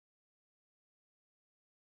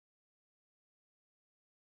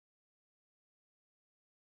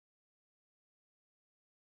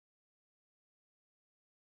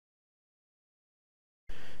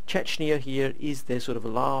Chechnya here is their sort of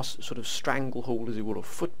last sort of stranglehold, as it were, or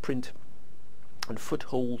footprint and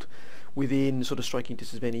foothold within sort of striking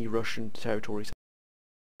distance of any Russian territories.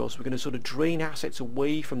 So we're going to sort of drain assets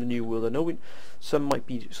away from the New World. I know some might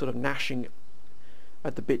be sort of gnashing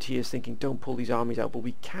at the bit here, thinking don't pull these armies out, but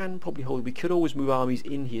we can probably hold. We could always move armies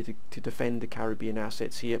in here to defend the Caribbean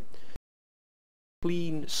assets here.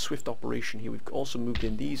 Clean, swift operation here. We've also moved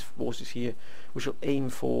in these forces here, which will aim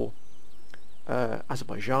for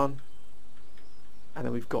Azerbaijan, and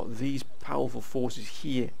then we've got these powerful forces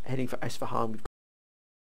here heading for Esfahan.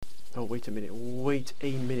 Oh, wait a minute, wait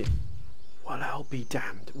a minute. Well, I'll be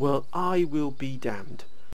damned. Well, I will be damned.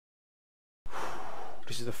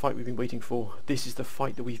 This is the fight we've been waiting for. This is the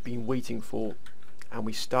fight that we've been waiting for. And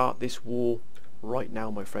we start this war right now,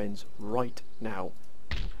 my friends. Right now.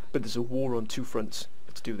 But there's a war on two fronts.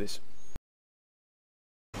 Let's do this.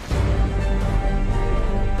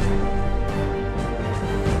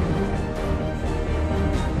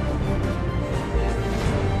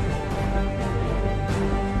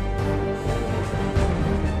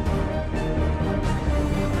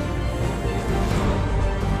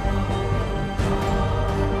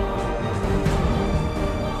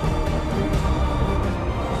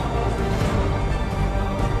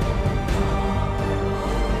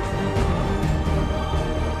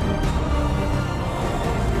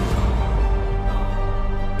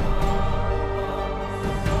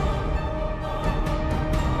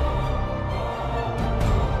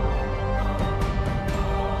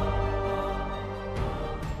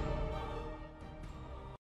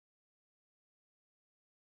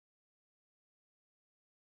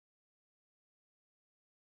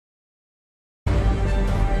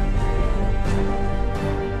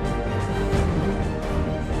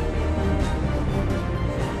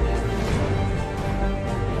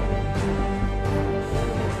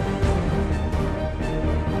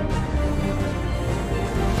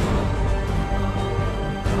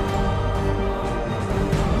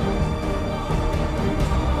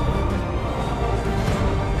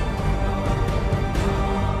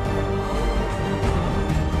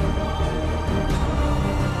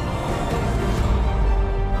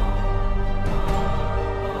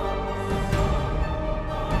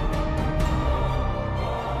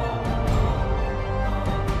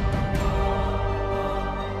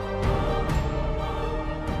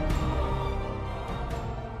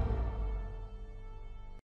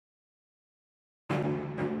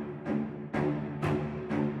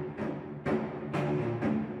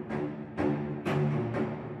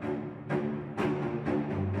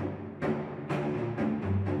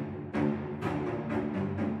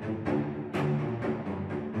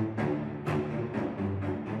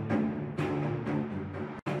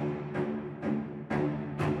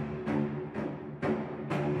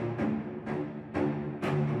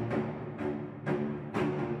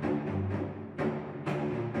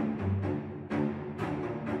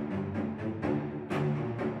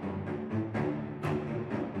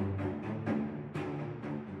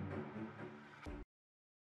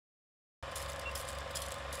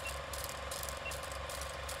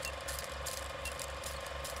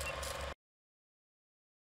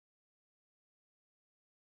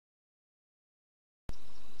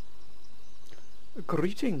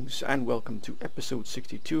 Greetings and welcome to episode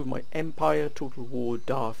 62 of my Empire Total War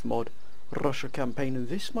Darth mod Russia campaign. And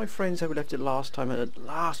this, my friends, how we left it last time, and at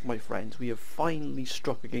last, my friends, we have finally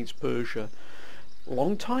struck against Persia.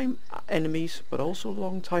 Long time enemies, but also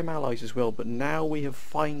long time allies as well, but now we have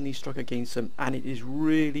finally struck against them, and it is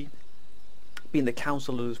really been the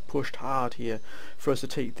council that has pushed hard here for us to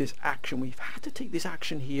take this action. We've had to take this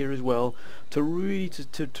action here as well to really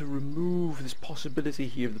to remove this possibility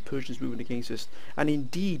here of the Persians moving against us. And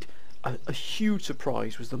indeed, a huge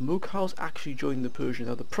surprise was the Mughals actually joined the Persians.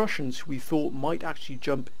 Now the Prussians, who we thought might actually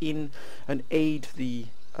jump in and aid the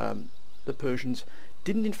Persians,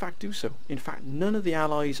 didn't in fact do so. In fact, none of the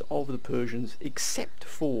allies of the Persians, except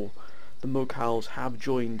for the Mughals, have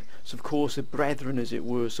joined. So of course, the brethren, as it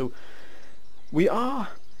were. So we are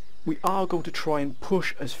going to try and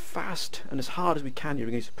push as fast and as hard as we can here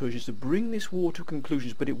against the Persians to bring this war to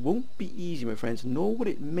conclusions, but it won't be easy, my friends, nor would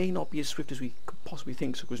it may not be as swift as we could possibly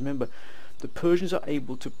think. So, because remember, the Persians are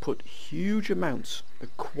able to put huge amounts. The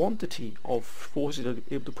quantity of forces they're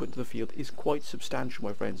able to put into the field is quite substantial,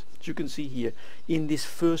 my friends. As you can see here, in this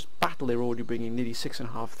first battle, they're already bringing nearly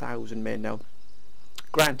 6,500 men now.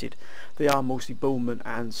 Granted, they are mostly bowmen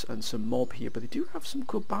and some mob here, but they do have some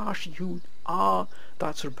Kobashi who are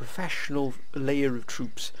that sort of professional layer of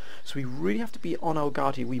troops. So we really have to be on our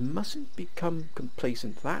guard here. We mustn't become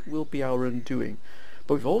complacent. That will be our undoing.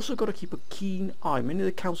 But we've also got to keep a keen eye. Many of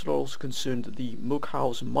the council are also concerned that the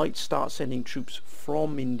Mughals might start sending troops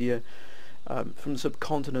from India, from the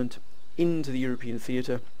subcontinent, into the European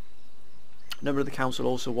theatre. A number of the council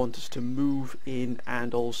also want us to move in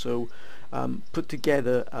and also put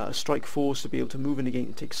together a strike force to be able to move in again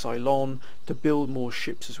and take Ceylon, to build more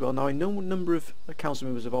ships as well. Now I know a number of council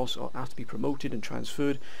members have also asked to be promoted and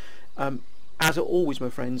transferred. As always,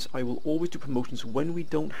 my friends, I will always do promotions when we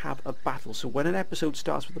don't have a battle. So when an episode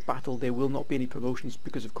starts with a battle, there will not be any promotions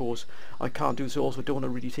because, of course, I can't do so. Also, don't want to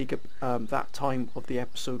really take up that time of the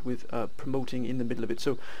episode with promoting in the middle of it.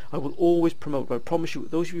 So I will always promote. But I promise you,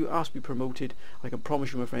 those of you who ask to be promoted, I can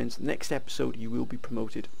promise you, my friends, next episode you will be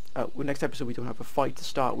promoted. Next episode we don't have a fight to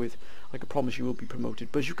start with. I can promise you will be promoted.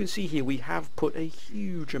 But as you can see here, we have put a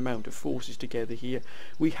huge amount of forces together here.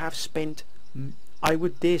 We have spent, I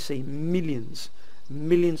would dare say, millions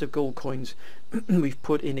of gold coins. We've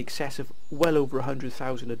put in excess of well over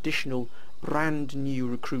 100,000 additional brand new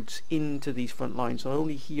recruits into these front lines, not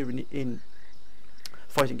only here in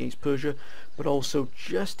fighting against Persia, but also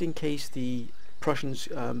just in case the Prussians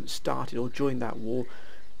started or joined that war.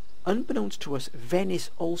 Unbeknownst to us,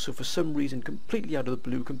 Venice also, for some reason, completely out of the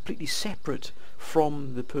blue, completely separate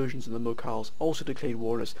from the Persians and the Mughals, also declared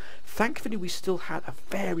war on us. Thankfully, we still had a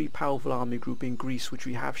very powerful army group in Greece, which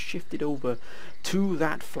we have shifted over to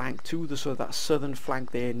that flank, to the sort of that southern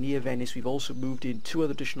flank there near Venice. We've also moved in 2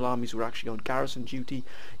 other additional armies who are actually on garrison duty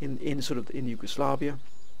in Yugoslavia.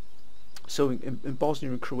 So in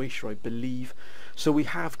Bosnia and Croatia, I believe. So we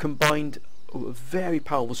have combined a very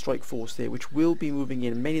powerful strike force there, which will be moving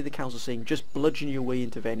in. Many of the councils saying just bludgeon your way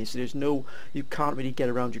into Venice. There's no, you can't really get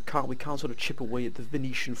around. We can't sort of chip away at the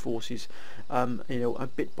Venetian forces, you know, a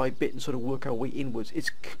bit by bit and sort of work our way inwards.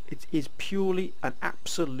 It is purely an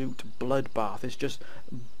absolute bloodbath. It's just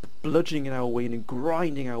bludgeoning our way in and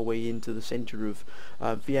grinding our way into the centre of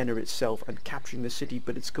Vienna itself and capturing the city.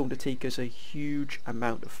 But it's going to take us a huge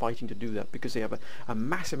amount of fighting to do that, because they have a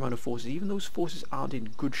massive amount of forces. Even those forces aren't in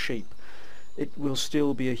good shape. It will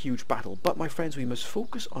still be a huge battle. But my friends, we must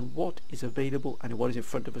focus on what is available and what is in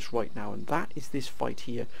front of us right now, and that is this fight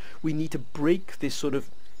here. We need to break this sort of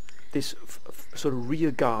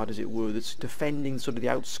rear guard, as it were, that's defending sort of the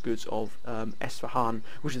outskirts of Esfahan,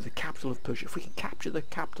 which is the capital of Persia. If we can capture the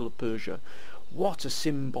capital of Persia, what a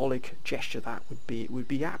symbolic gesture that would be. It would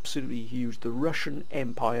be absolutely huge. The Russian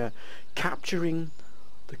Empire capturing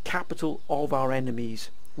the capital of our enemies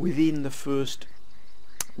within the first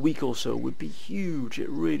week or so would be huge. It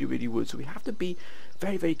really, really would. So we have to be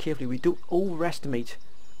very, very careful. We don't overestimate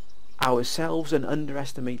ourselves and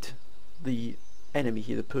underestimate the enemy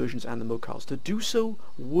here, the Persians and the Mughals. To do so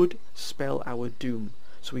would spell our doom.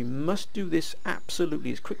 So we must do this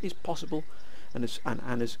absolutely as quickly as possible, and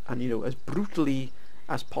you know, as brutally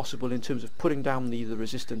as possible in terms of putting down the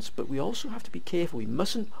resistance. But we also have to be careful. We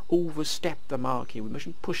mustn't overstep the mark here. We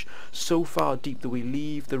mustn't push so far deep that we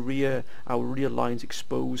leave our rear lines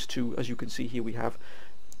exposed to, as you can see here, we have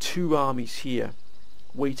 2 armies here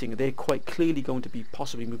waiting. They're quite clearly going to be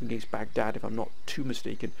possibly moving against Baghdad, if I'm not too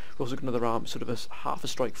mistaken. We've also got another arm, sort of half a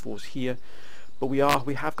strike force here. But we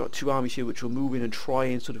have got 2 armies here which will move in and try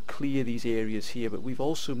and sort of clear these areas here. But we've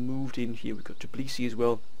also moved in here. We've got Tbilisi as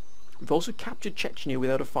well. We've also captured Chechnya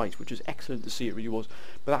without a fight, which is excellent to see. It really was.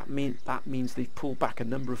 But that means they've pulled back a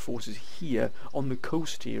number of forces here on the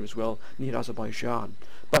coast here as well, near Azerbaijan.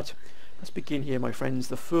 But let's begin here, my friends,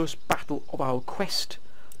 the first battle of our quest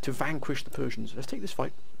to vanquish the Persians. Let's take this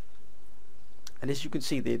fight. And as you can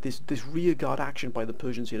see there, this rear guard action by the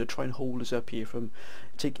Persians here to try and hold us up here from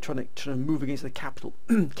trying to move against the capital.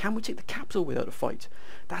 Can we take the capital without a fight?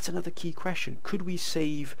 That's another key question. Could we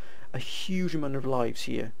save a huge amount of lives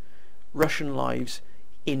here, Russian lives,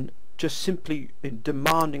 in just simply in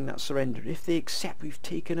demanding that surrender? If they accept, we've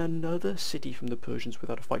taken another city from the Persians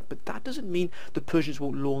without a fight. But that doesn't mean the Persians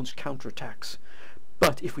won't launch counterattacks.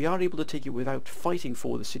 But if we are able to take it without fighting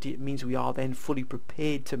for the city, it means we are then fully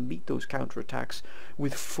prepared to meet those counterattacks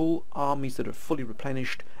with full armies that are fully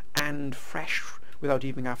replenished and fresh, without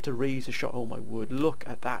even having to raise a shot. Oh my word, look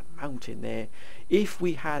at that mountain there. If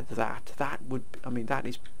we had that, that would, I mean, that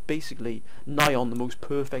is basically nigh on the most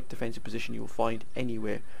perfect defensive position you'll find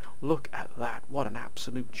anywhere. Look at that. What an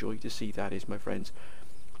absolute joy to see that is, my friends.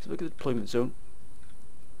 So look at the deployment zone.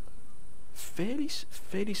 Fairly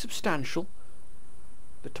substantial.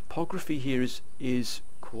 The topography here is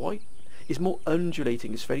more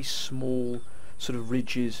undulating. It's very small sort of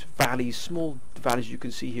ridges, valleys, small valleys you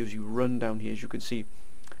can see here as you run down here. As you can see,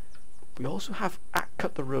 we also have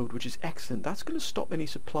cut the road, which is excellent. That's going to stop any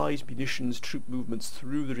supplies, munitions, troop movements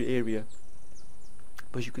through the area.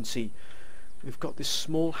 But as you can see, we've got this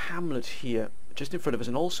small hamlet here just in front of us,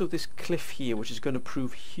 and also this cliff here, which is going to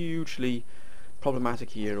prove hugely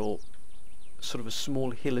problematic here, or sort of a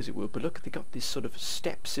small hill as it were. But look, they got this sort of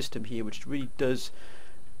step system here which really does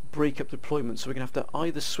break up deployment, so we're going to have to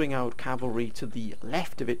either swing our cavalry to the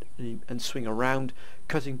left of it and swing around,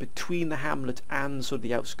 cutting between the hamlet and sort of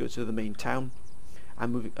the outskirts of the main town,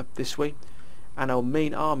 and moving up this way, and our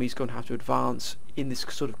main army is going to have to advance in this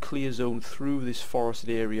sort of clear zone through this forested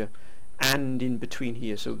area and in between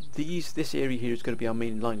here. So this area here is going to be our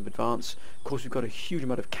main line of advance. Of course, we've got a huge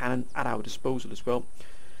amount of cannon at our disposal as well.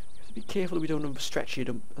 Be careful that we don't overstretch here.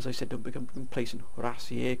 As I said, don't become complacent.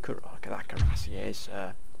 Cuirassier, look at that, cuirassiers.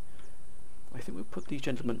 I think we'll put these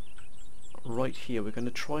gentlemen right here. We're going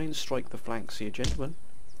to try and strike the flanks here, gentlemen.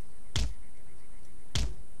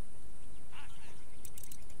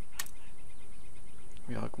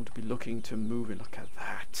 We are going to be looking to move in. Look at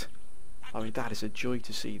that. I mean, that is a joy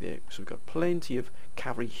to see there. So we've got plenty of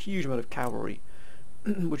cavalry, huge amount of cavalry,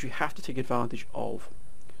 which we have to take advantage of.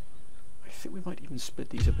 I think we might even split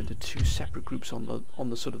these up into two separate groups on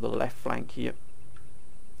the sort of the left flank here.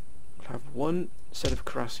 We'll have one set of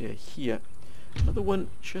cuirassier here, another one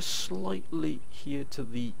just slightly here to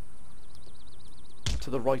the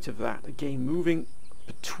right of that. Again, moving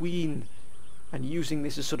between and using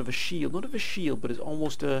this as sort of a shield, not of a shield, but as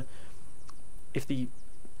almost a, if the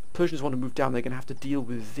Persians want to move down, they're going to have to deal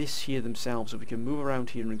with this here themselves. So we can move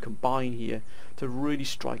around here and combine here to really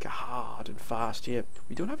strike hard and fast here.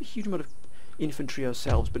 We don't have a huge amount of infantry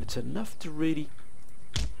ourselves, but it's enough to really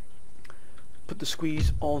put the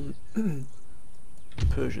squeeze on the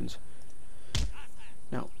Persians.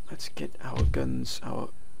 Now let's get our guns, our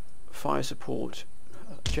fire support,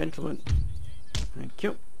 gentlemen. Thank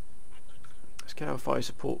you. Let's get our fire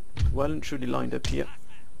support well and truly lined up here.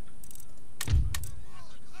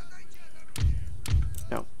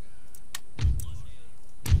 Now,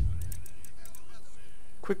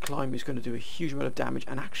 quick climb is going to do a huge amount of damage,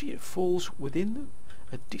 and actually it falls within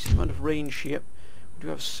a decent amount of range here. We do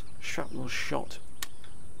have shrapnel shot,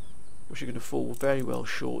 which are going to fall very well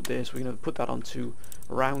short there, so we're going to put that onto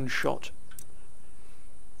round shot.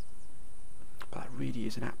 But that really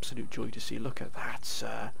is an absolute joy to see. Look at that,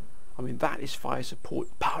 sir. I mean, that is fire support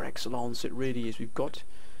par excellence. It really is. We've got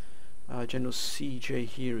General CJ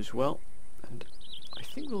here as well, and I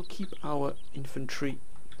think we'll keep our infantry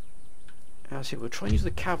as here. We'll try and use the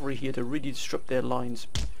cavalry here to really disrupt their lines.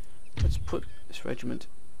 Let's put this regiment,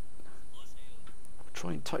 we'll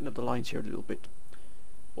try and tighten up the lines here a little bit,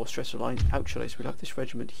 or stretch the lines out, shall I say. We'll have this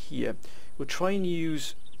regiment here. We'll try and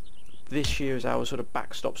use this here as our sort of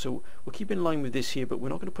backstop, so we'll keep in line with this here, but we're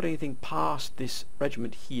not going to put anything past this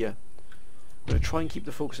regiment here. We're going to try and keep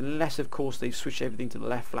the focus, unless of course they've switched everything to the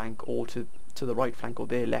left flank or to the right flank, or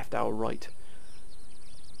their left, our right.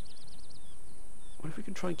 What if we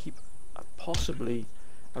can try and keep possibly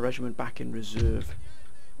a regiment back in reserve?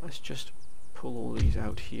 Let's just pull all these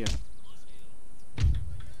out here.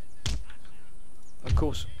 Of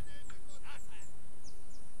course,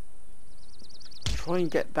 try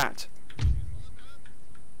and get that.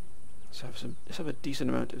 Let's have a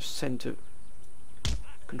decent amount of centre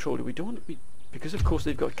control. We don't want to be, because of course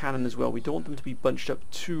they've got cannon as well, we don't want them to be bunched up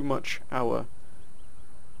too much our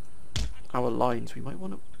lines. We might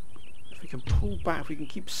want to, if we can pull back, if we can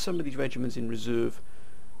keep some of these regiments in reserve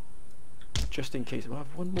just in case. We'll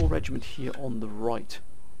have one more regiment here on the right.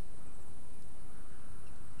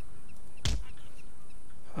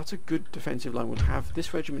 That's a good defensive line. We'll have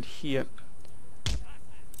this regiment here,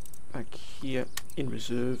 back here in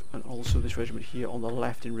reserve, and also this regiment here on the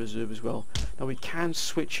left in reserve as well. Now we can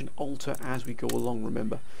switch and alter as we go along,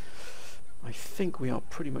 remember. I think we are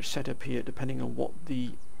pretty much set up here depending on what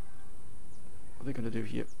they're going to do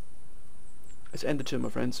here. Let's end the turn, my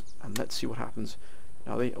friends, and let's see what happens.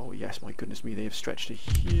 Now oh yes, my goodness me, they have stretched a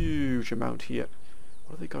huge amount here.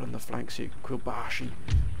 What have they got on the flanks here? Quilbashi.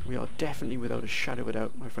 We are definitely, without a shadow of a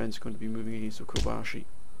doubt, my friends, going to be moving against the Quilbashi.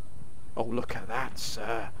 Oh, look at that,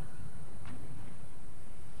 sir.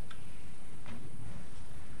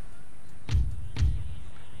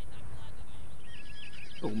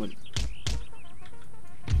 Omen.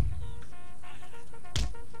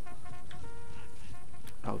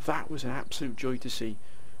 Now that was an absolute joy to see.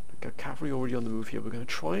 We've got cavalry already on the move here. We're going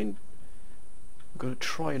to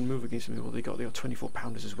try and move against them. Well, they got 24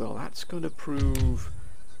 pounders as well. That's going to prove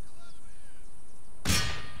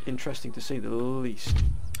interesting to say the least.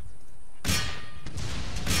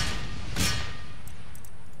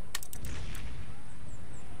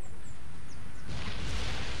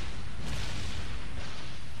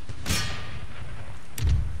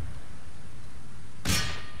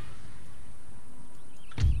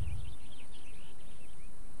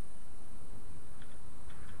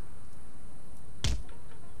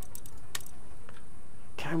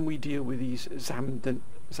 can we deal with these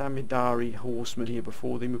Zamindari horsemen here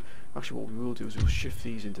before they move? Actually, what we will do is we'll shift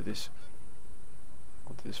these into this,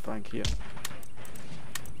 onto this flank here.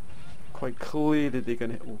 Quite clear that they're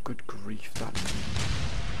going to... Oh, good grief, that...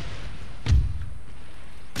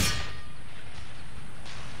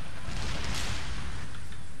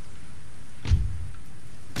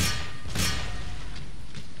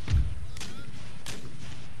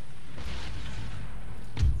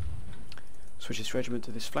 Switch this regiment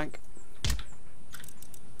to this flank.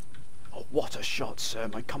 Oh, what a shot, sir.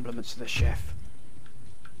 My compliments to the chef.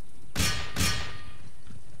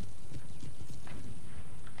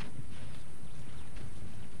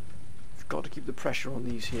 We've got to keep the pressure on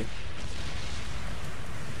these here.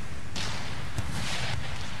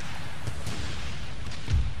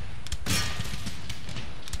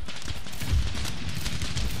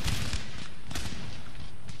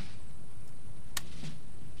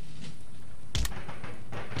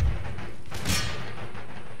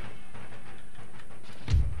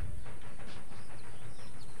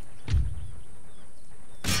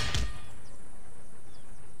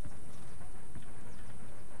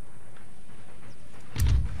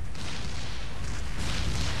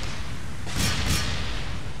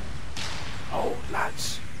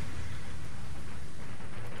 Lads.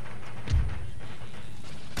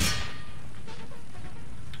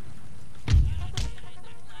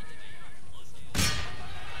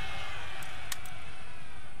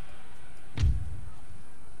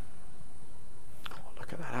 Oh,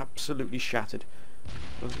 look at that, absolutely shattered.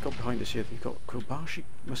 What have we got behind us here? We've got Kobashi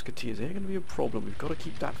musketeers. They're going to be a problem. We've got to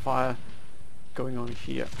keep that fire going on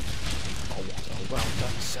here. Oh, what a well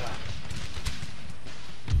done, sir.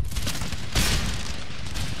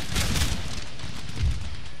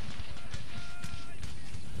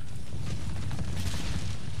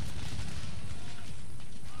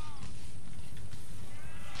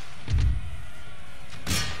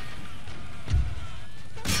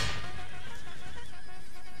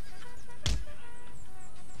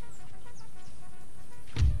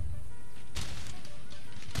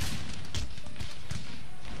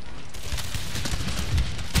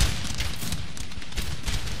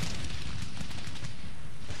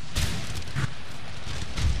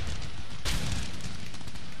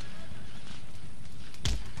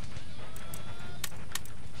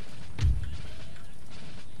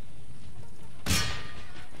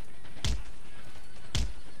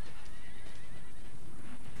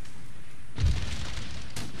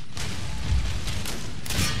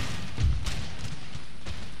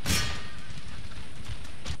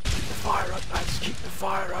 Keep the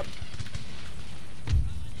fire up.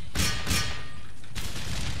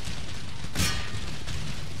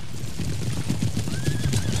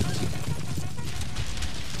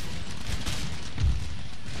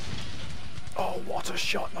 Oh, what a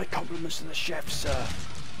shot. My compliments to the chef, sir.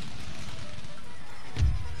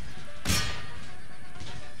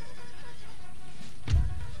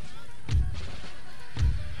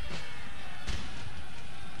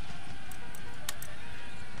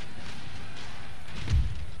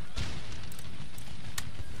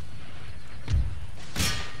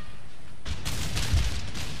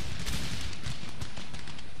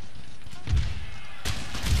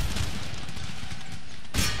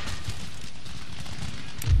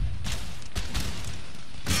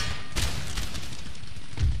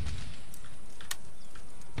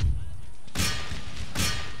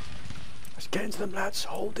 Get into them, lads.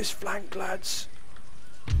 Hold this flank, lads.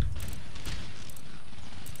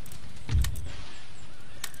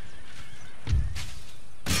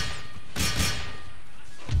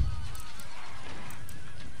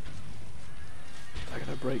 They're going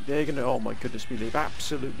to break. They're going to... Oh my goodness me. They've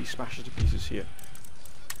absolutely smashed it to pieces here.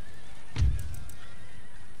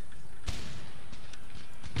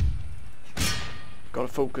 Got to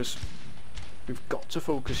focus. We've got to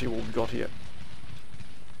focus here what we've got here.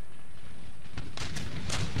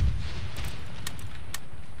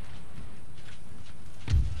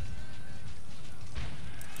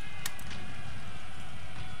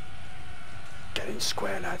 Get in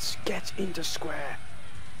square, lads. Get into square.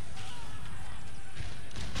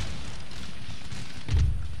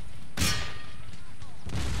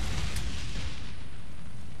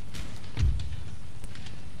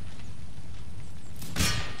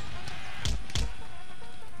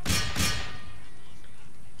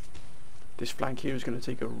 This flank here is going to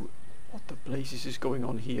take a... What the blazes is going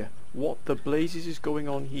on here? What the blazes is going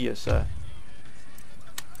on here, sir?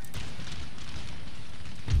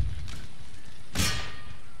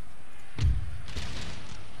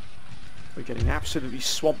 We're getting absolutely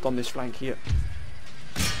swamped on this flank here.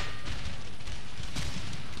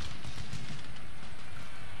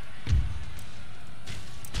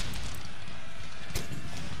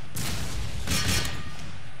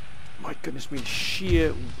 goodness me,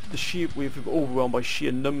 we've been overwhelmed by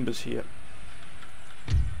sheer numbers here.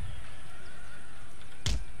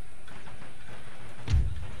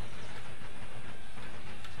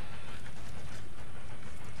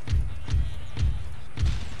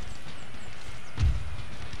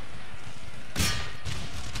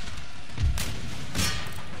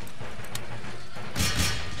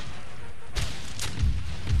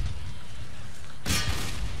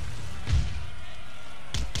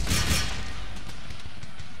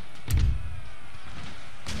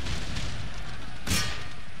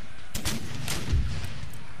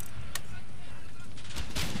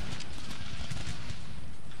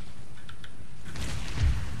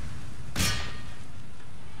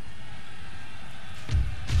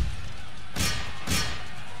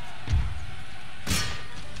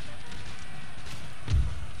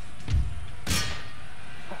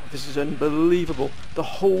 This is unbelievable. The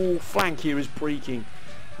whole flank here is breaking.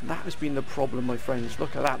 And that has been the problem, my friends.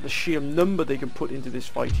 Look at that. The sheer number they can put into this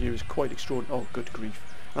fight here is quite extraordinary. Oh, good grief.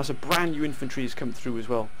 That's a brand new infantry has come through as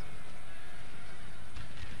well.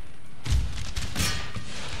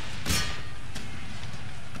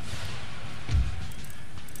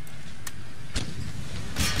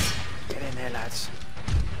 Get in there, lads.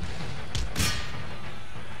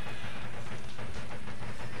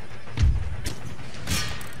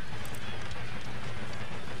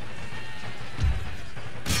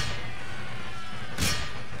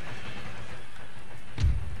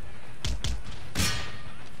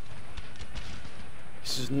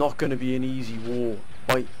 This is not going to be an easy war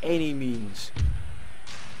by any means.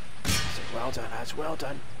 Well done, lads, well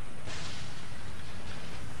done.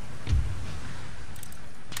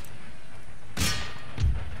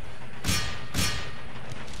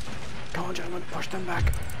 Come on, gentlemen, push them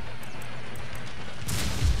back.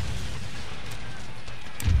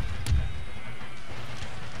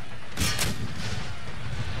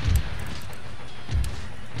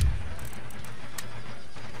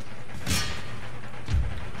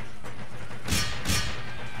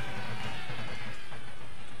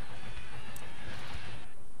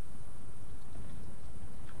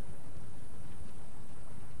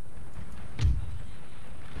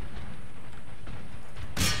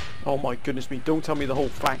 Oh my goodness me, don't tell me the whole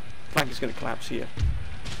flank is going to collapse here.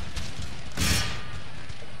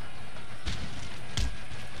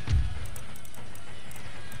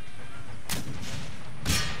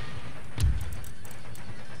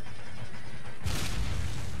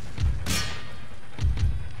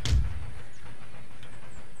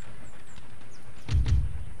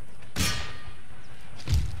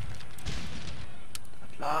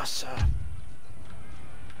 At last, sir.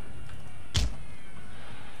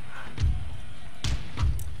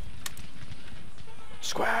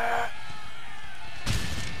 Square!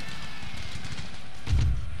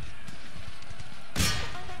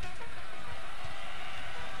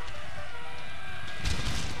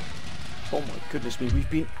 Oh my goodness me, we've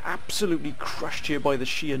been absolutely crushed here by the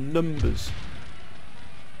sheer numbers.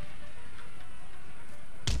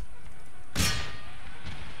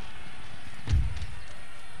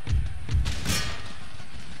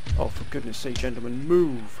 Oh, for goodness sake, gentlemen,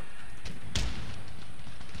 move!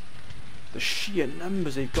 The sheer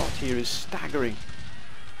numbers they've got here is staggering.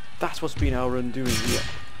 That's what's been our undoing here.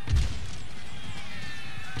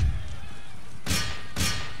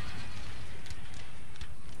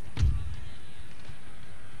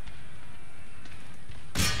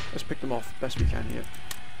 Let's pick them off best we can here.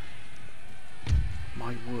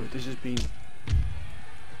 My word, this has been...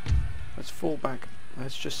 Let's fall back.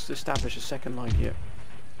 Let's just establish a second line here.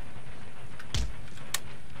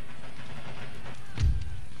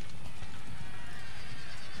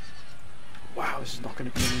 Wow, this is not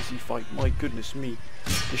going to be an easy fight. My goodness me.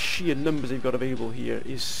 The sheer numbers they've got available here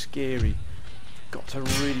is scary. Got to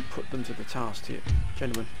really put them to the task here.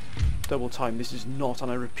 Gentlemen, double time. This is not,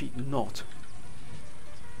 and I repeat, not.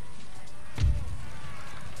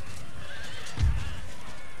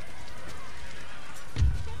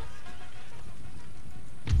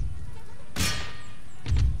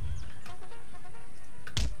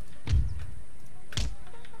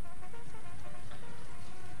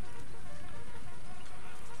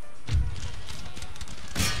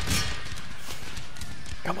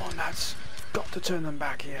 Come on, lads. Got to turn them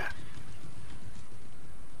back here.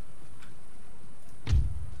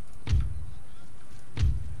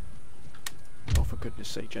 Oh, for goodness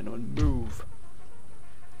sake, gentlemen, move.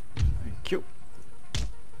 Thank you.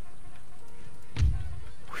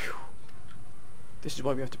 Whew. This is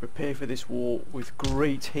why we have to prepare for this war with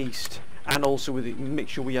great haste, and also with it, make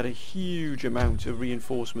sure we had a huge amount of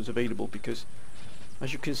reinforcements available, because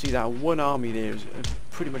As you can see, that one army there has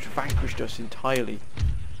pretty much vanquished us entirely.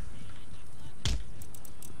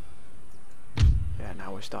 Yeah,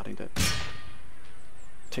 now we're starting to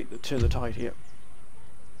turn the tide here.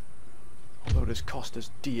 Although it has cost us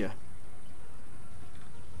dear.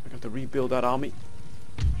 We're going to rebuild that army.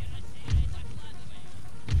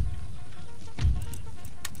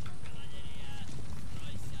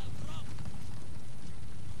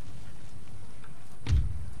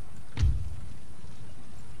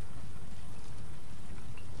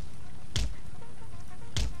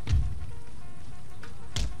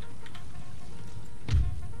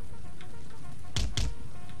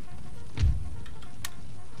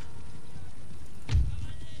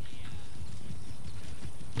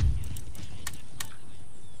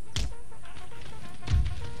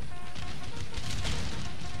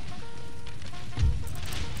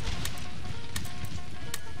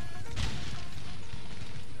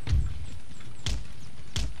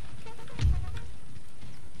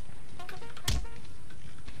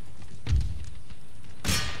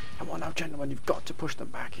 Come on now, gentlemen, you've got to push them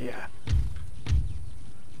back here.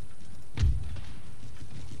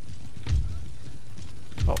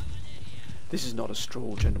 Oh, this is not a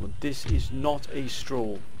stroll, gentlemen. This is not a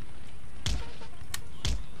stroll.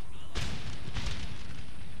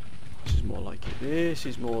 This is more like it. This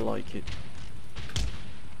is more like it.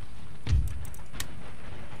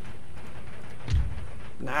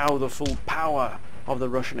 Now the full power of the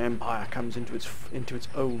Russian Empire comes into its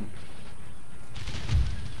own.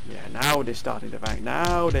 Yeah, now they're starting to bang.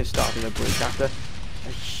 Now they're starting to break after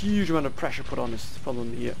a huge amount of pressure put on us from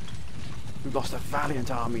them here. We've lost a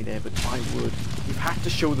valiant army there, but my word, we've had to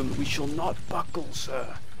show them that we shall not buckle,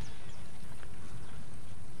 sir.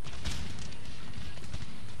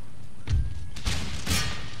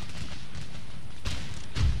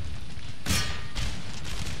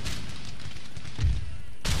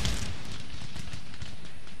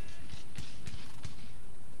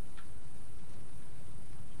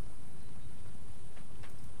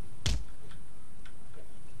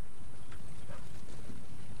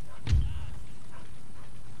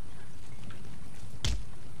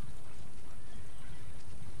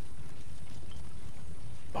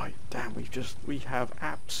 Damn, we have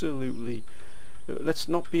absolutely, let's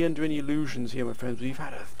not be under any illusions here, my friends. We've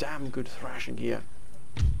had a damn good thrashing here.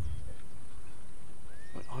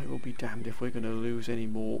 But I will be damned if we're going to lose any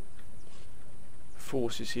more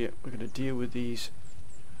forces here. We're going to deal with these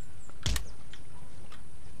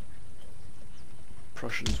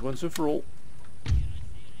Prussians once and for all.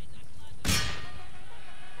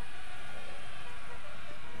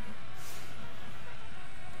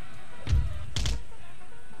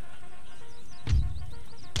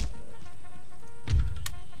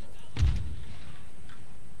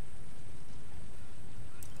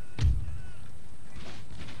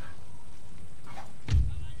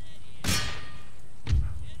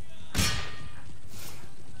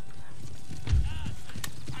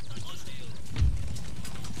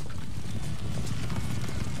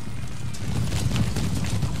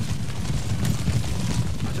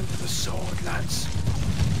 Lads.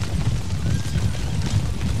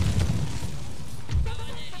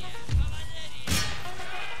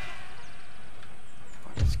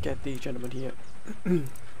 Let's get these gentlemen here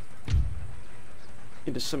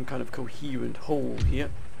into some kind of coherent whole here.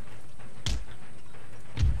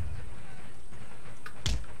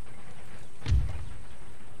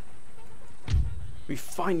 We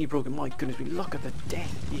finally broken. My goodness, we look at the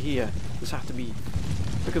death here. This have to be.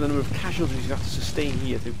 Look at the number of casualties you have to sustain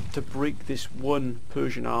here to break this one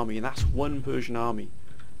Persian army, and that's one Persian army.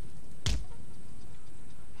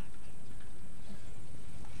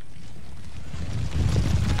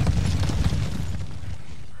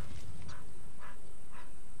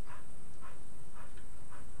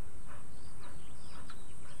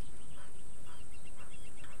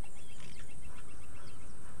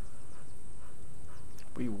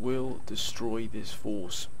 We will destroy this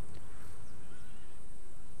force.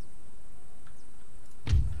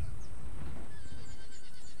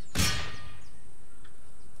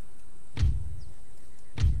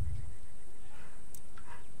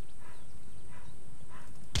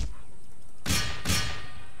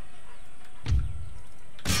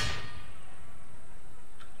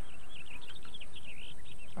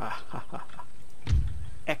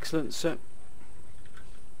 Excellent, sir.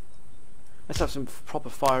 Let's have some proper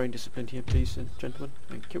firing discipline here, please, gentlemen.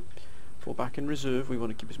 Thank you. Fall back in reserve. We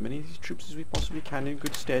want to keep as many of these troops as we possibly can in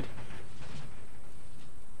good stead.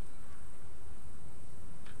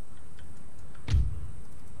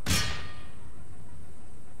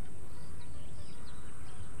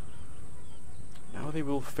 Now they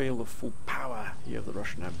will feel the full power here of the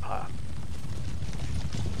Russian Empire.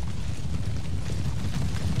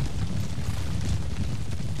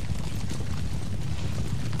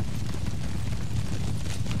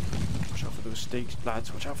 Watch out for those stakes,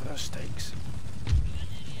 lads, watch out for those stakes.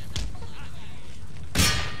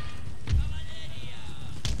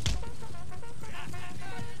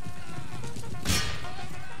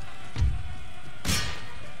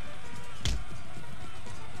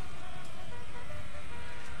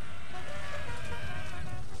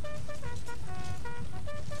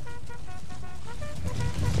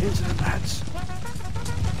 Into the lads.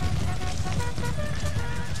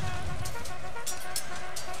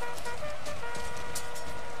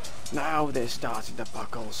 Now they're starting to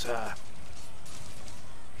buckle, sir.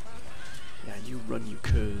 Yeah, you run, you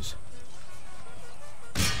curs.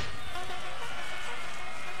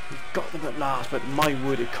 We've got them at last, but my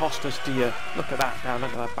word, it cost us dear. Look at that now,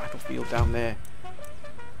 look at that battlefield down there.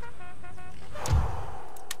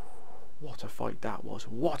 What a fight that was!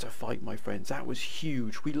 What a fight, my friends! That was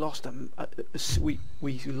huge. We lost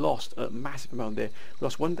we lost a massive amount there. We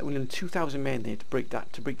lost 2,000 men there to break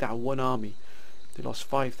that one army. They lost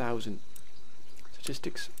 5,000.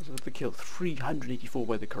 Statistics of the kill: 384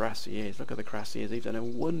 by the cuirassiers. Look at the cuirassiers; they've done a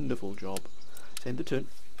wonderful job. Let's end the turn.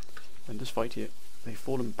 End this fight here. They've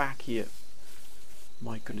fallen back here.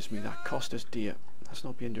 My goodness me, that cost us dear. Let's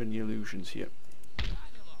not be under any illusions here.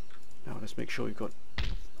 Now let's make sure we've got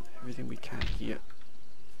everything we can here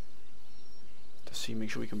to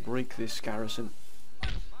make sure we can break this garrison.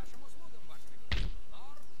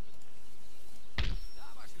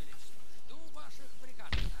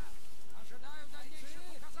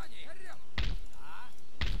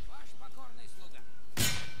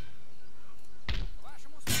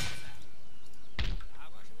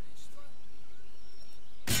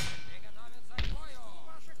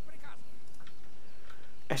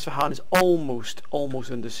 Esfahan is almost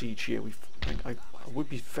under siege here. I would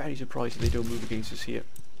be very surprised if they don't move against us here.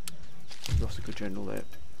 We lost a good general there.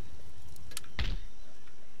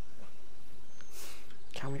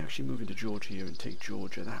 Can we actually move into Georgia here and take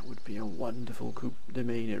Georgia? That would be a wonderful coup de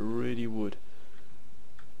main, it really would.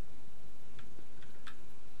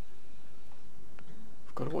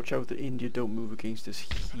 We've got to watch out that India don't move against us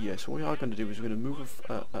here. So what we are going to do is we're going to move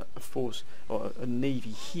a force or a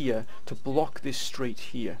navy here to block this strait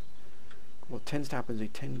here. What tends to happen is they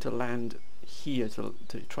tend to land here to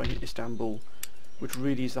try and hit Istanbul, which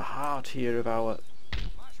really is the heart here of our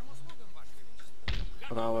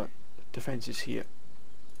defences here.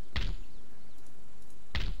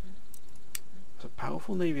 It's a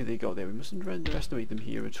powerful navy they got there. We mustn't underestimate them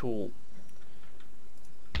here at all.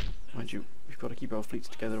 Mind you, we've got to keep our fleets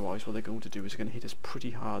together, otherwise what they're going to do is they're going to hit us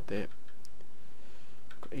pretty hard there.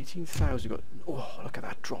 Got 18,000, got, oh, look at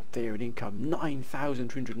that drop there in income,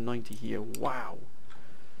 9,390 here, wow.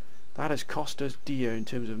 That has cost us dear in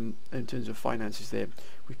terms of finances there.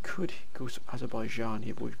 We could go to Azerbaijan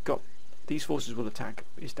here, but we've got, these forces will attack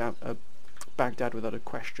Baghdad without a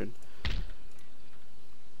question.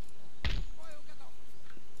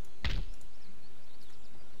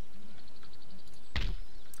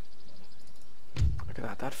 Look at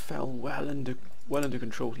that, that fell well under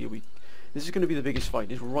control here. This is going to be the biggest fight.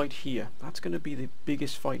 It's right here. That's going to be the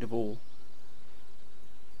biggest fight of all.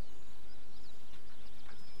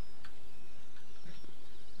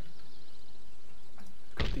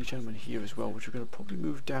 Got these gentlemen here as well, which are going to probably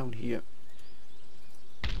move down here.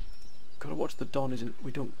 Got to watch the Don.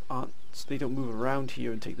 They don't move around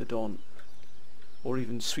here and take the Don, or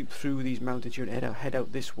even sweep through these mountains here and head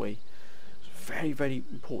out this way. It's very, very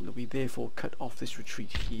important that we therefore cut off this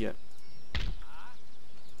retreat here.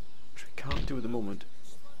 Can't do at the moment.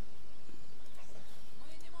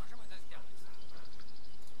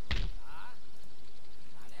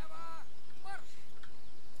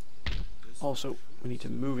 Also, we need to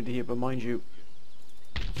move into here, but mind you,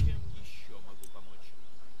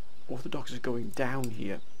 Orthodox is going down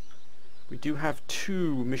here. We do have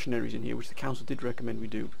 2 missionaries in here, which the council did recommend we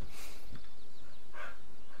do.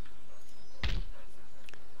 Ladies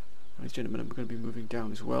and gentlemen, I'm going to be moving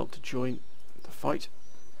down as well to join the fight.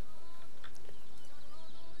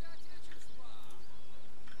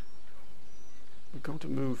 We're going to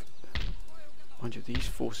move. Mind you, these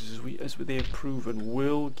forces, as they have proven,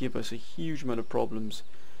 will give us a huge amount of problems.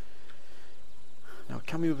 Now,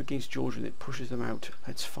 can we move against Georgia and it pushes them out?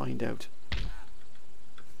 Let's find out.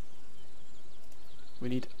 We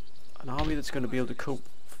need an army that's going to be able to cope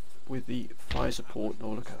with the fire support. Oh,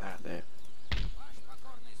 look at that there.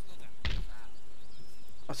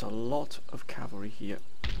 That's a lot of cavalry here.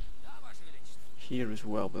 Here as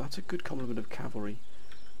well, but that's a good complement of cavalry.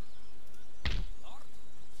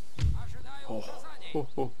 Oh, ho,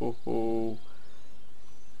 ho, ho, ho.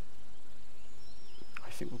 I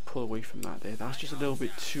think we'll pull away from that there. That's just a little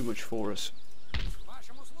bit too much for us.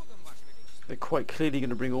 They're quite clearly going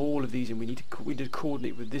to bring all of these in. We need to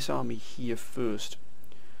coordinate with this army here first.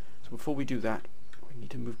 So before we do that, we need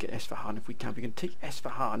to get Esfahan if we can. We can take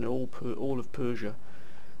Esfahan and all of Persia.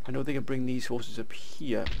 I know they can bring these forces up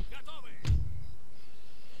here.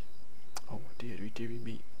 Oh dearie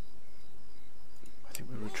me. I think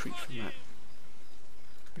we'll retreat from that.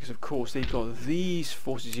 Because of course they've got these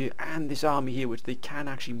forces here and this army here, which they can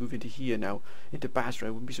actually move into here now, into Basra.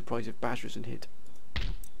 I wouldn't be surprised if Basra isn't hit.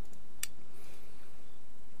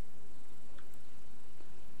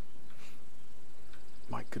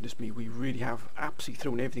 My goodness me, we really have absolutely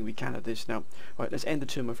thrown everything we can at this now. Right, let's end the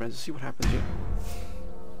turn, my friends. Let's see what happens here.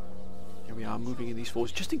 Here we are, moving in these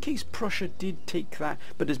forces, just in case Prussia did take that.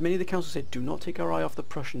 But as many of the councils said, do not take our eye off the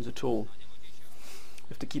Prussians at all. We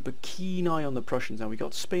have to keep a keen eye on the Prussians. Now, we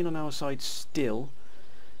got Spain on our side still.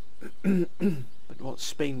 But what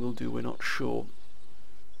Spain will do, we're not sure.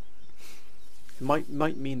 It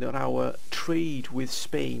might mean that our trade with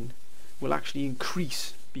Spain will actually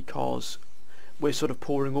increase, because we're sort of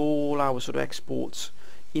pouring all our sort of exports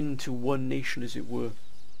into one nation, as it were.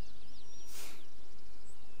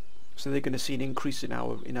 So they're going to see an increase in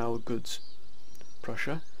our goods.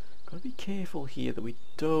 Prussia, got to be careful here that we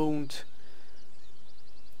don't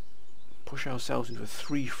push ourselves into a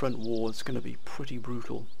three-front war. It's going to be pretty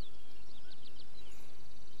brutal.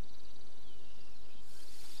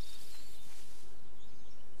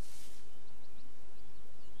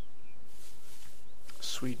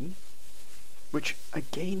 Sweden, which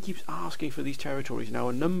again keeps asking for these territories. Now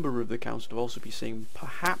a number of the council have also been saying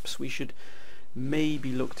perhaps we should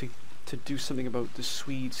maybe look to do something about the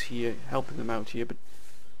Swedes here, helping them out here, but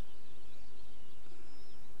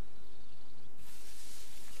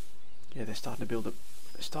yeah, they're starting to build up.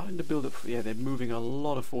 Yeah, they're moving a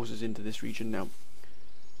lot of forces into this region now.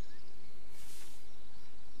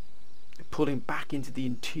 They're pulling back into the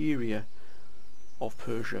interior of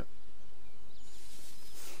Persia.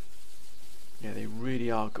 Yeah, they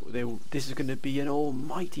really are. This is going to be an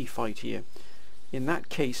almighty fight here. In that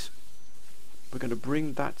case, we're going to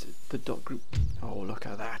bring the dot group. Oh, look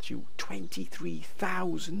at that!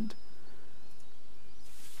 23,000.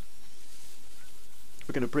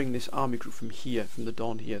 We're going to bring this army group from here, from the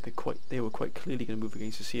Don here. They were quite clearly going to move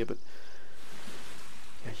against us here, but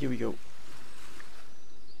yeah, here we go.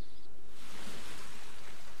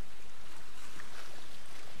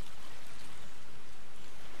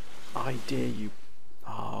 I dare you.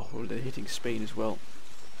 Oh, well, they're hitting Spain as well.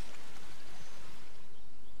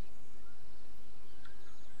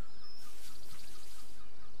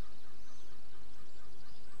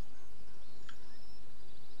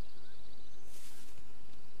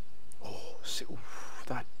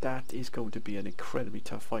 That is going to be an incredibly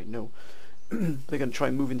tough fight. No, they're going to try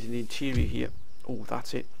and move into the interior here. Oh,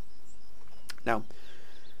 that's it. Now,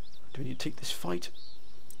 do we need to take this fight?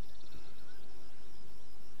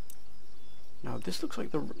 Now, this looks like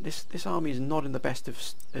this army is not in the best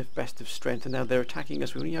of strength, and now they're attacking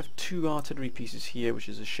us. We only have 2 artillery pieces here, which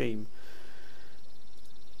is a shame.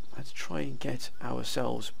 Let's try and get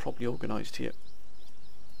ourselves properly organised here.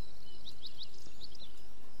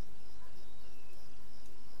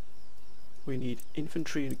 We need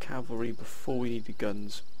infantry and cavalry before we need the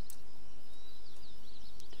guns.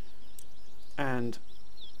 And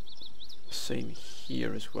same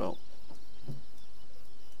here as well.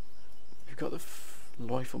 We've got the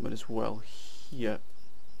riflemen as well here.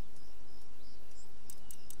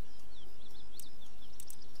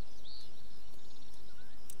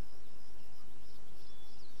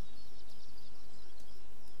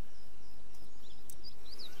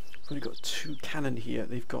 We've only got 2 cannon here.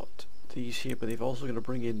 They've got these here, but they've also going to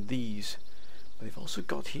bring in these. But they've also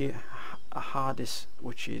got here a hardest,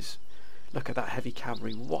 which is, look at that heavy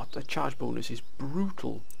cavalry. What a charge bonus is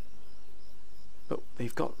brutal. But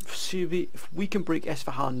they've got, if we can break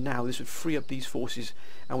Esfahan now, this would free up these forces,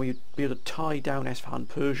 and we'd be able to tie down Esfahan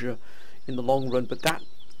Persia in the long run. But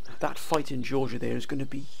that fight in Georgia there is going to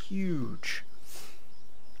be huge.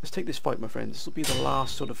 Let's take this fight, my friends. This will be the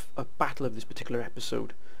last sort of a battle of this particular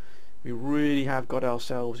episode. We really have got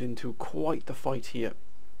ourselves into quite the fight here.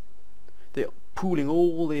 They're pooling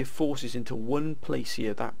all their forces into one place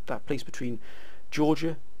here, that place between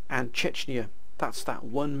Georgia and Chechnya. That's that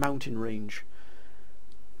one mountain range.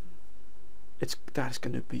 That's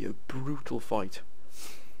going to be a brutal fight.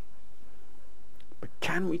 But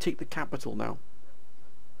can we take the capital now?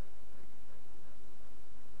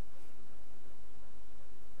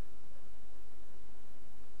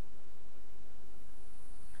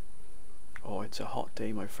 it's a hot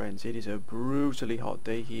day, my friends. It is a brutally hot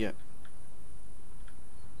day here.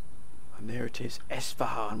 And there it is,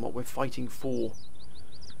 Esfahan, what we're fighting for.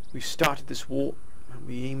 We've started this war, and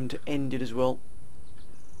we aim to end it as well.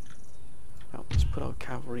 Now, let's put our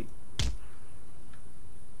cavalry.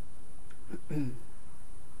 Now,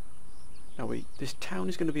 this town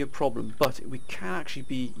is going to be a problem, but we can actually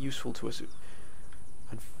be useful to us.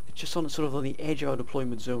 And it's just on sort of on the edge of our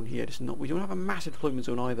deployment zone here. It's not. We don't have a massive deployment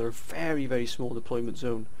zone either. A very, very small deployment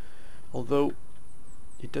zone. Although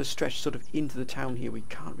it does stretch sort of into the town here, we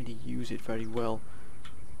can't really use it very well.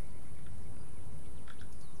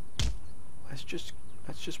 Let's just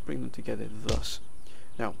bring them together thus.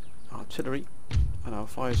 Now, artillery and our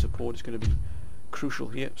fire support is going to be crucial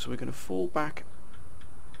here, so we're going to fall back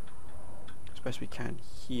as best we can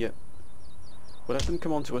here. We'll let them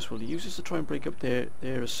come on to us. We'll use this to try and break up their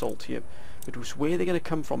assault here. But where they're going to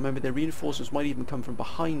come from, remember their reinforcements might even come from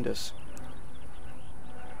behind us.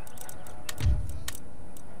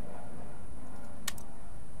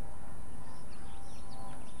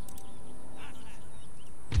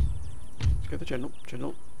 Let's get the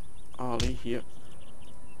General Ali here.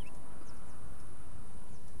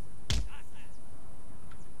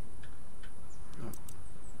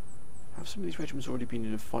 Have some of these regiments already been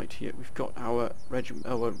in a fight here? We've got our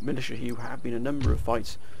militia here who have been in a number of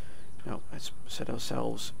fights. Now let's set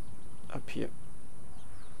ourselves up here.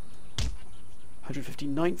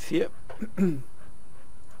 159th here in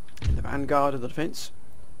the vanguard of the defence.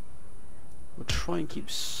 We'll try and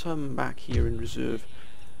keep some back here in reserve.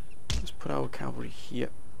 Let's put our cavalry here.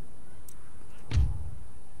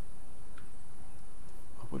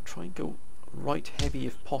 We'll try and go right heavy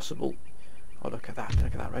if possible. Oh, look at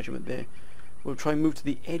that regiment there. We'll try and move to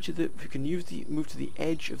the edge of the. If we can move to the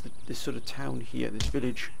edge of this sort of town here, this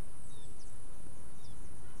village.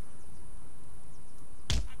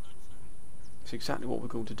 That's exactly what we're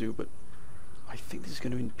going to do, but I think this is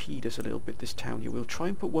going to impede us a little bit. This town here. We'll try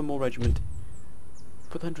and put one more regiment.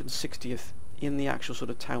 Put the 160th in the actual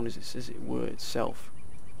sort of town as it were itself,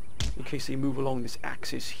 in case they move along this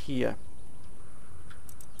axis here.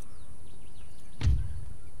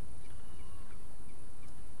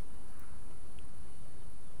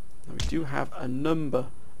 We do have a number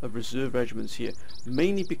of reserve regiments here,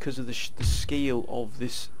 mainly because of the scale of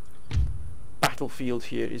this battlefield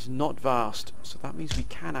here is not vast. So that means we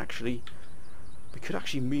could actually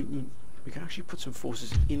put some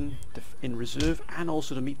forces in reserve and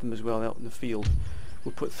also to meet them as well out in the field.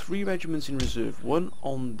 We'll put 3 regiments in reserve, one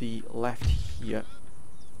on the left here.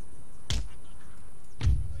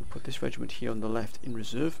 We'll put this regiment here on the left in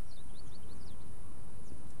reserve.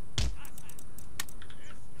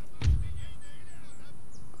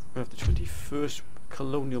 We have the 21st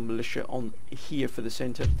Colonial Militia on here for the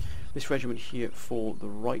centre. This regiment here for the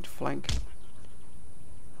right flank.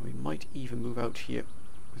 We might even move out here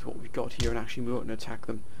with what we've got here and actually move out and attack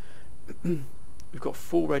them. We've got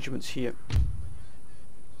 4 regiments here,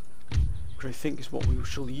 which I think is what we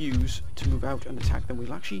shall use to move out and attack them.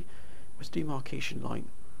 We'll actually, where's the demarcation line?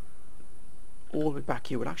 All the way back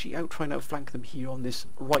here. We'll actually try and outflank them here on this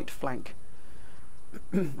right flank.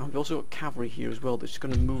 And we've also got cavalry here as well that's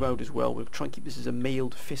going to move out as well. We'll try and keep this as a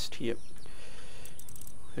mailed fist here.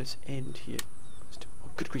 Let's end here. Oh,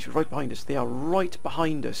 good grief, right behind us. They are right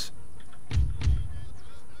behind us.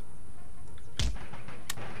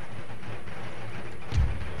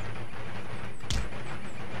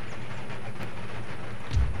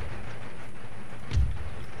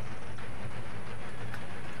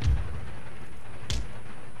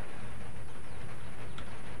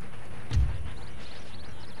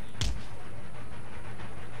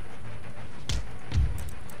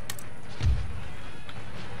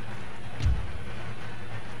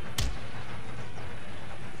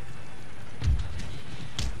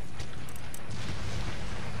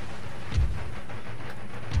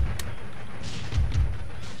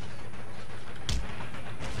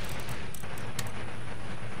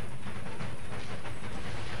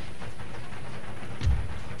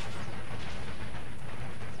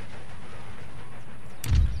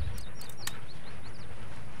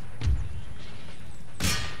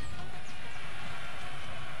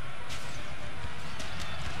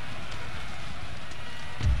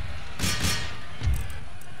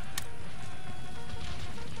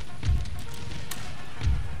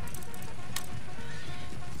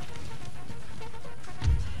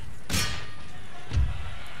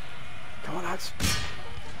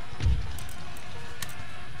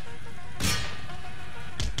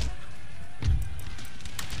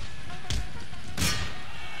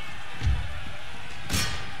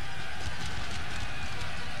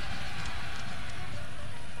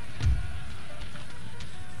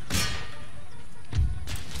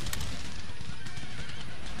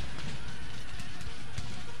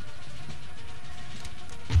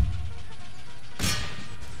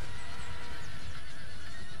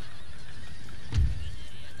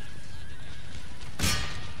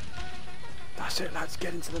 That's it, lads,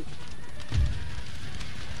 get into them.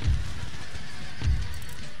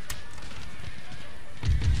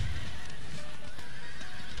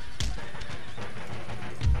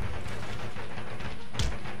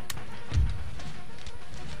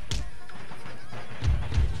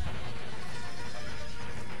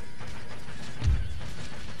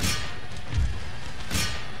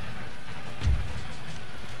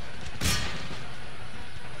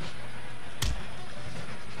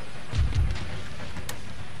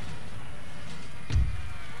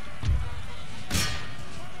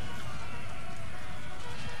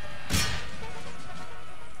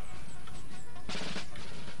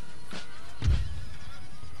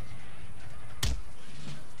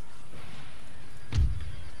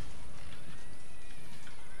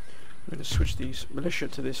 I'm going to switch these militia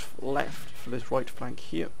to this left for this right flank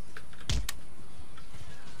here.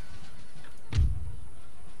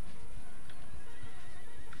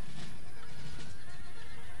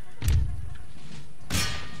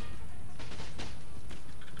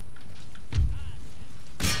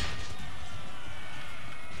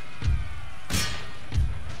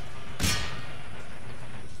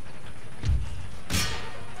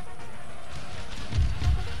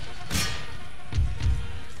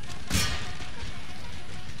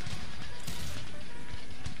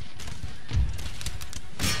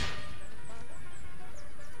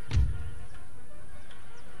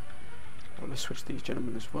 Let's switch these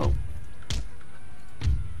gentlemen as well.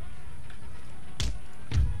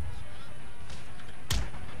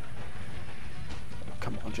 Oh,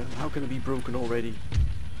 come on, gentlemen, how can it be broken already?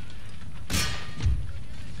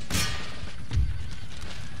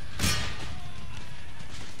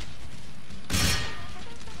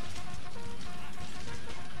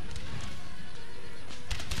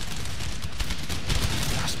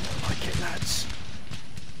 That's more like it, lads.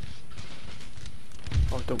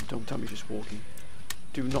 Oh, don't tell me just walking.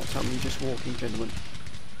 Do not tell me just walking, gentlemen.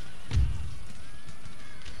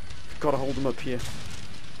 Gotta hold them up here.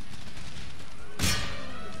 Oh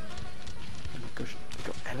my gosh, they've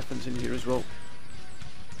got elephants in here as well.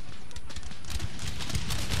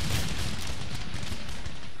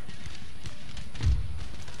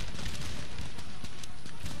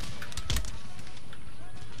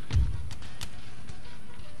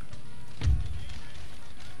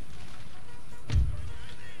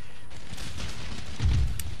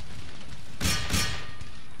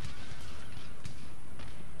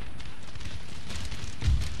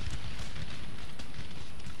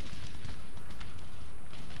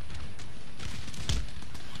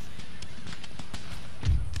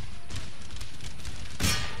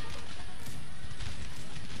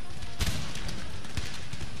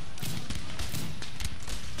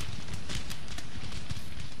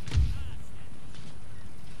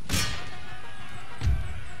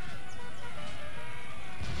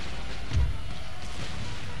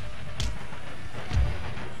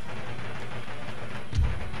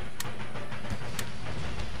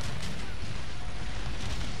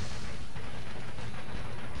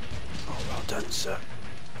 Done, sir.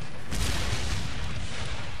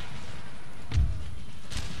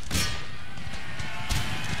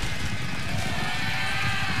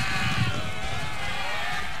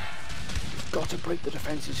 We've got to break the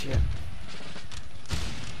defences here.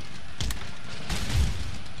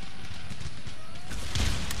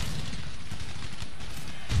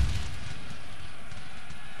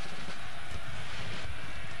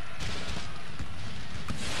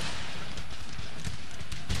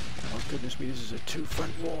 Goodness me, this is a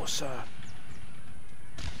two-front war, sir.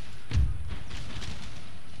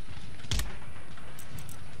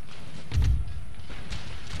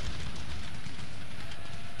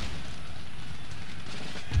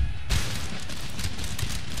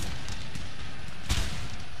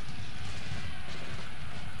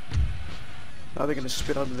 Now they're going to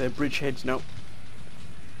spit out of their bridge heads now.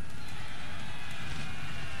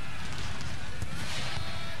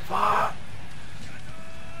 Fire!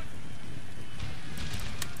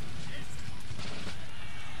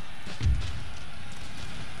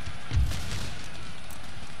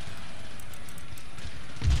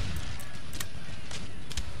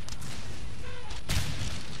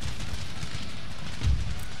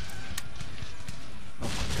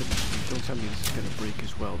 Don't tell me this is going to break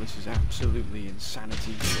as well. This is absolutely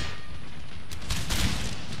insanity here.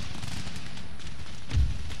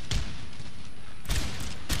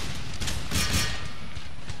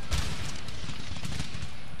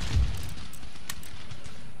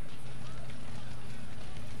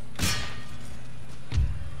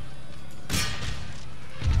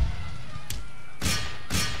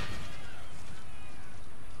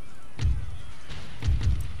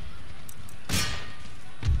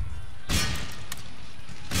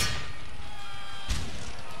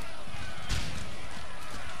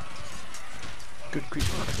 Good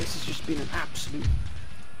grief, look, this has just been an absolute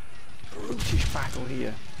brutish battle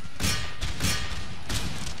here.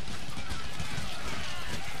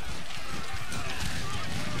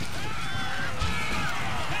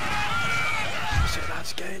 So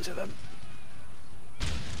let's get into them.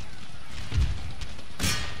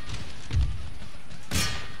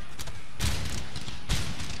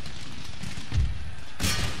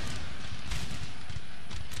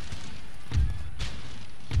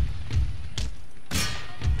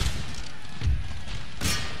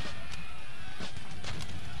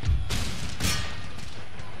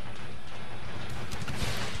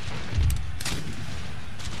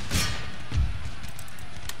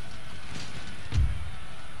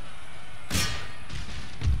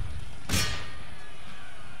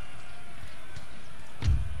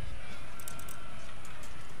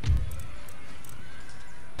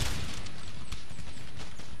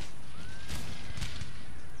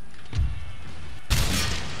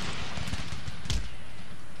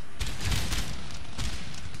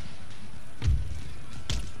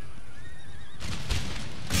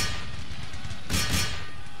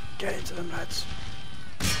 Get into them, lads.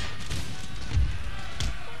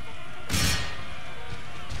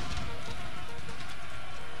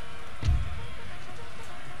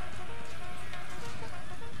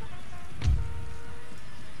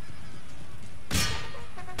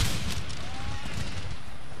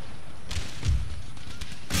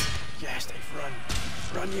 Yes, they've run.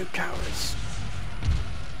 Run, you cowards.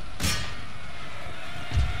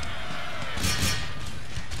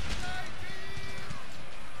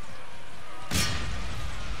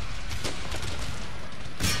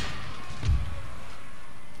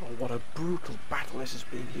 What a brutal battle this has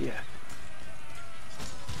been here.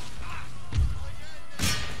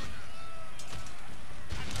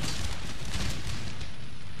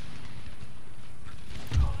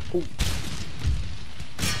 Oh.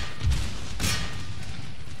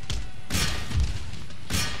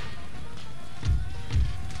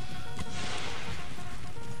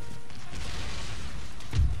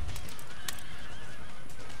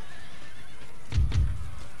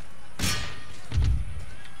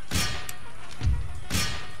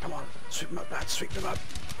 Sweep them up, lads, sweep them up.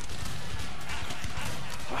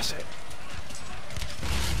 That's it.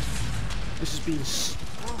 This has been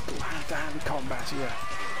brutal hand-to-hand combat here.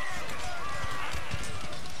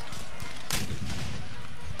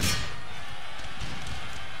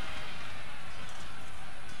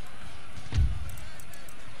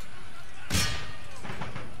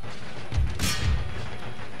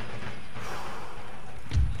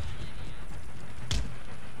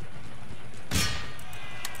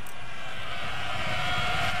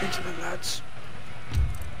 Into them, lads.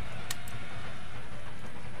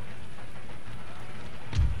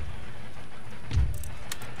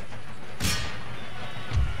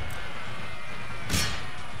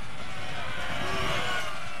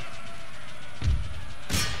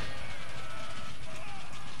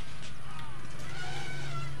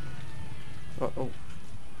 Uh-oh.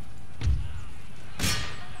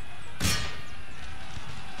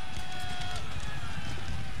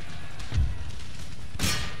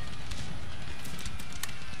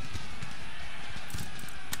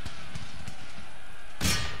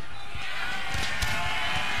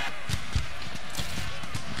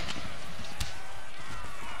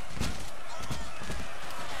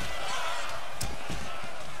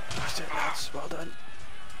 That's it, lads. Well done.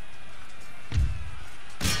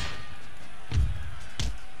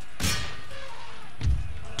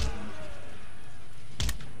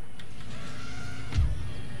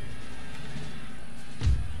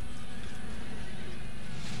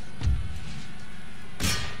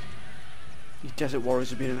 These desert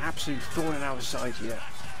warriors have been an absolute thorn in our side here.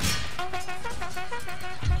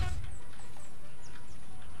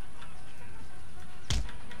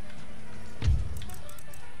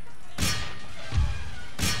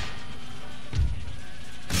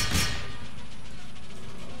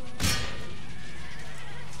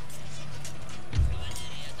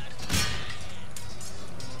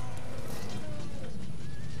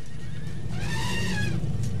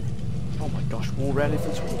 Oh my gosh, war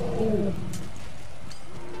elephants. Oh.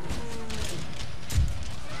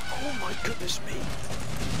 Oh my goodness me.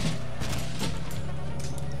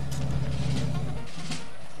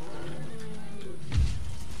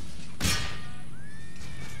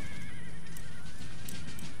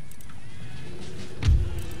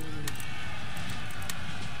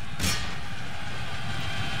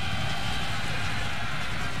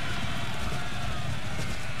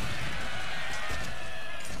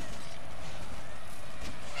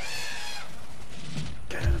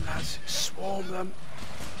 Get them, lads. Swarm them.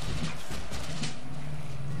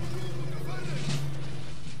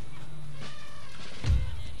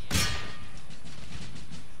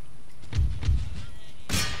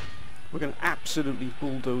 going to absolutely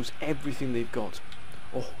bulldoze everything they've got.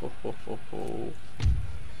 Oh, ho, ho, ho, ho.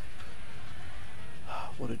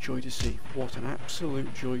 What a joy to see. What an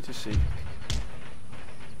absolute joy to see.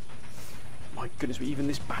 My goodness, even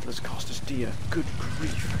this battle has cost us dear. Good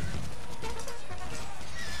grief.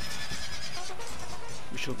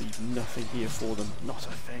 We shall leave nothing here for them. Not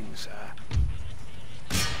a thing, sir.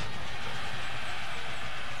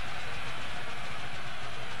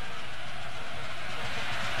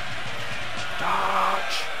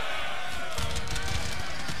 Dodge!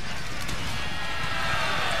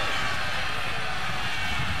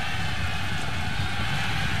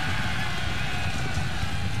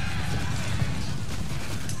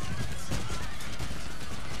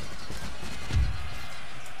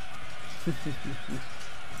 Look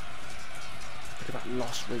at that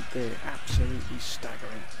loss rate there, absolutely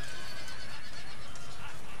staggering.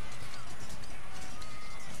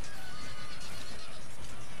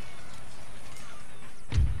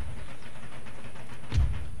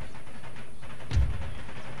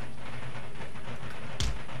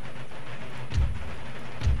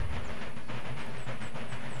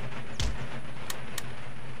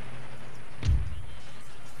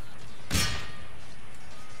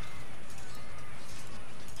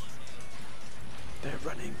 They're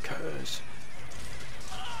running curs.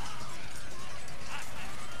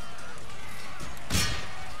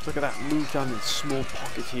 Look at that, move down in a small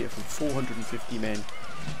pocket here from 450 men.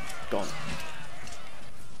 Gone.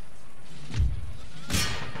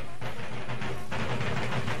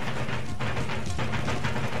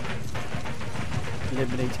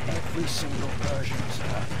 Eliminate every single Persian,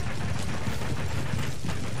 sir.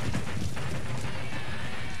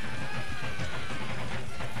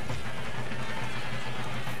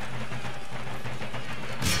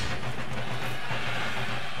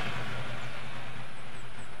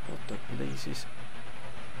 Blazes.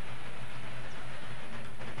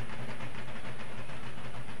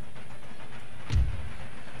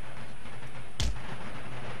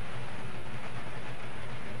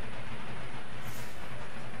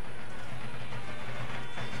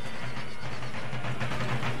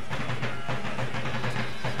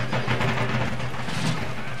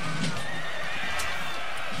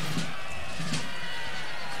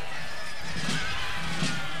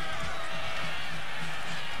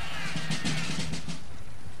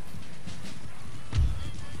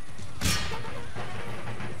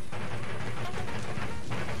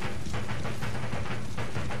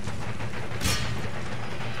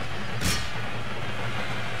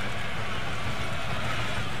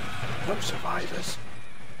 No survivors.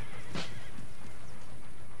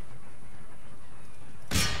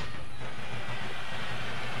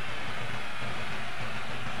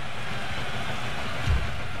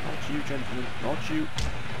 Not you, gentlemen, not you.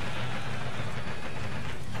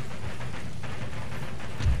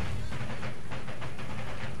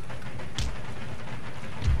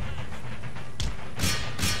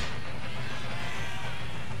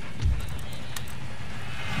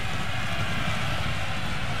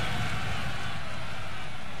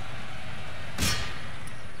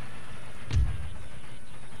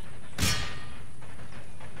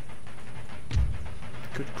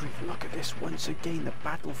 Good grief, look at this once again. The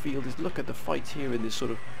battlefield is, look at the fight here in this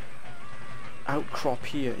sort of outcrop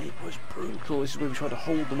here. It was brutal. This is where we try to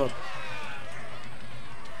hold them up.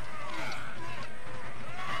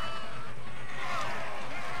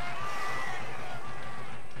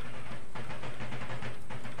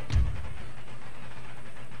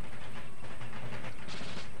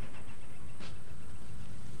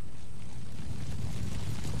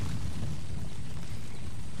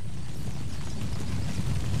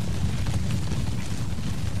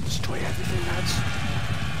 Destroy everything, lads.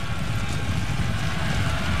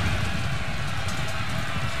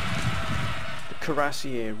 The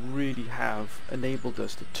cuirassiers really have enabled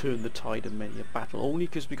us to turn the tide of many a battle. Only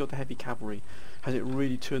because we got the heavy cavalry has it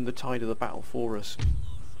really turned the tide of the battle for us.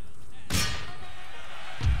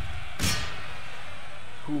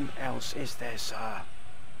 Whom else is there, sir?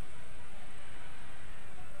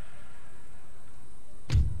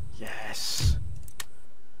 Yes.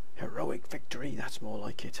 Heroic victory, that's more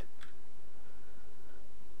like it.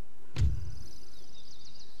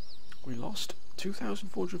 We lost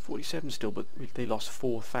 2,447 still, but they lost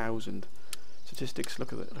 4,000. Statistics,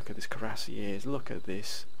 look at this cuirassiers, look at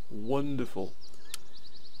this. Wonderful.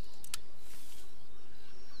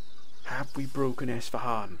 Have we broken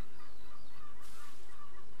Esfahan?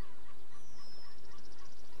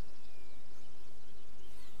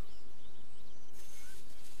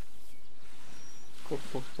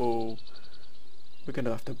 We're going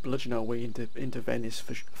to have to bludgeon our way into Venice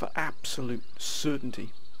for absolute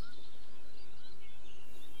certainty.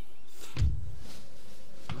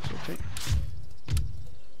 Okay.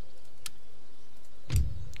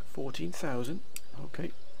 14,000.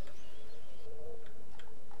 Okay.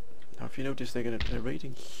 Now, if you notice, they're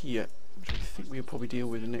raiding here, which I think we'll probably deal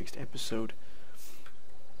with in the next episode.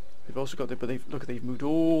 They've also got but they've moved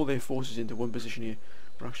all their forces into one position here.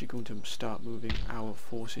 We're actually going to start moving our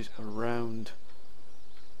forces around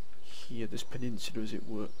here, this peninsula, as it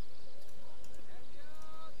were.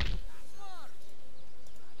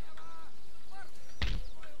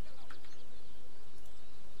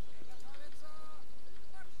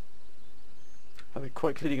 And they're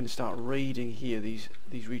quite clearly going to start raiding here, these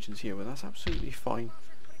regions here, but that's absolutely fine.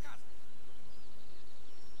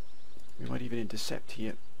 We might even intercept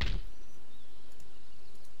here.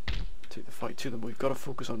 Take the fight to them. We've got to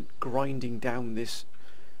focus on grinding down this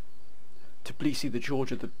Tbilisi, the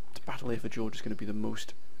Georgia. The battle here for Georgia is going to be the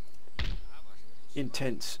most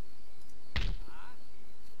intense.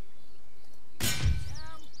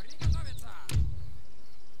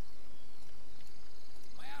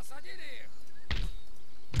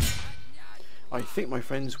 I think, my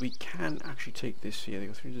friends, we can actually take this here. They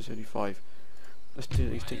got 375. Let's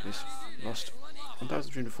take this. Lost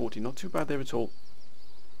 1,340. Not too bad there at all.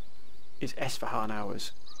 Is Esfahan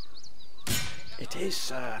ours? It is,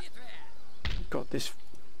 sir. We've got this.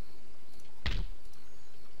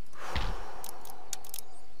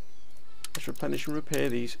 Let's replenish and repair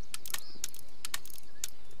these.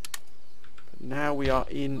 But now we are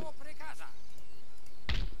in.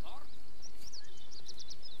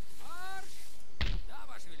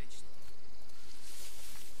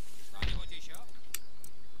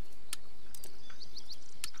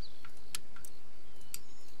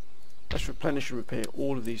 Let's replenish and repair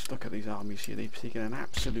all of these. Look at these armies here. They've taken an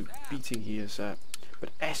absolute beating here, sir. But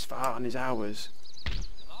Esfahan is ours.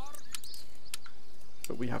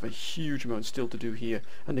 But we have a huge amount still to do here,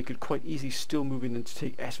 and they could quite easily still move in and to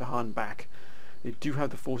take Esfahan back. They do have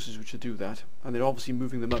the forces which to do that, and they're obviously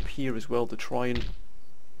moving them up here as well to try and...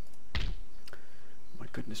 My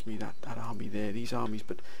goodness me, that army there, these armies.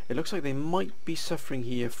 But it looks like they might be suffering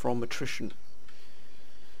here from attrition.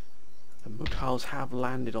 The Mughals have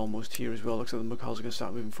landed almost here as well. Looks like the Mughals are going to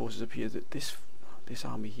start moving forces up here. This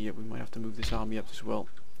army here, we might have to move this army up as well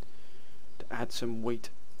to add some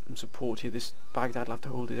weight and support here. This Baghdad will have to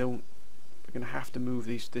hold its own. We're going to have to move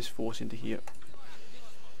this force into here.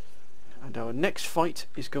 And our next fight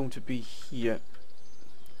is going to be here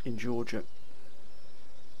in Georgia.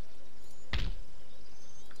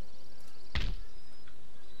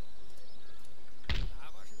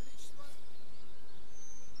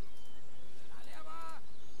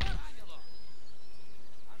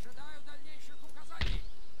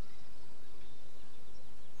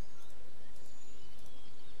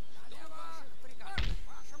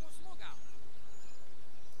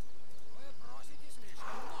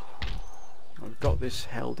 Got this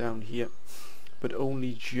held down here, but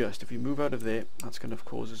only just. If we move out of there, that's going to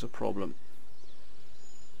cause us a problem.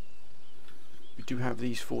 We do have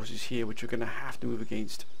these forces here which we're going to have to move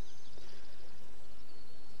against.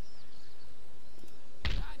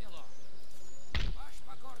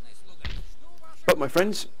 But my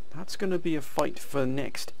friends, that's going to be a fight for the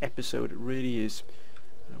next episode. It really is.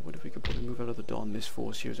 What if we could probably move out of the Don, this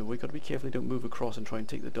force here? So we've got to be careful they don't move across and try and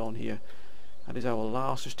take the Don here. That is our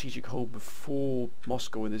last strategic hold before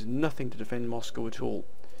Moscow, and there's nothing to defend Moscow at all.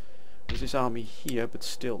 There's this army here, but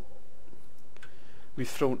still. We've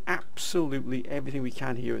thrown absolutely everything we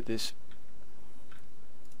can here at this.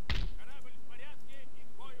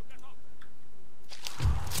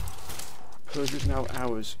 Persia's now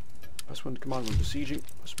ours. +1 command when besieging,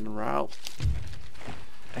 plus morale.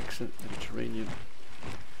 Excellent Mediterranean.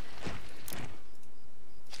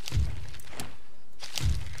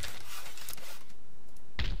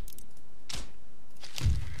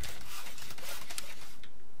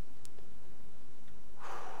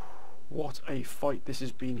 What a fight this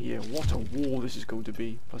has been here. What a war this is going to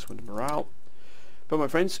be. +1 to morale. But my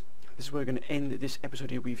friends, this is where we're going to end this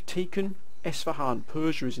episode here. We've taken Esfahan.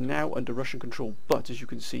 Persia is now under Russian control. But as you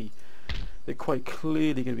can see, they're quite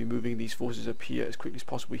clearly going to be moving these forces up here as quickly as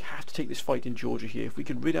possible. We have to take this fight in Georgia here. If we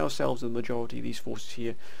can rid ourselves of the majority of these forces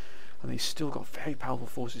here, and they've still got very powerful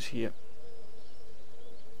forces here,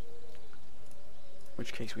 in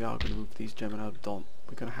which case we are going to move these gentlemen out of Don.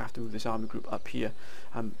 We're going to have to move this army group up here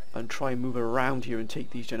and try and move it around here and take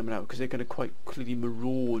these gentlemen out, because they're going to quite clearly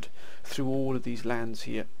maraud through all of these lands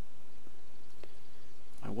here.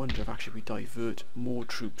 I wonder if actually we divert more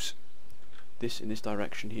troops in this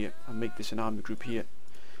direction here and make this an army group here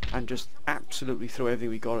and just absolutely throw everything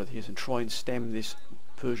we got at here and try and stem this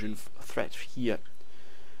Persian threat here.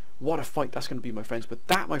 What a fight that's going to be, my friends. But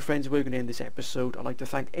that, my friends, we're going to end this episode. I'd like to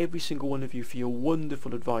thank every single one of you for your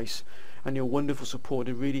wonderful advice and your wonderful support.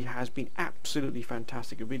 It really has been absolutely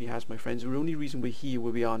fantastic. It really has, my friends. The only reason we're here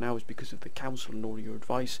where we are now is because of the council and all your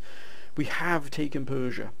advice. We have taken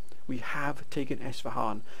Persia. We have taken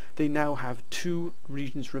Esfahan. They now have 2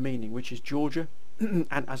 regions remaining, which is Georgia and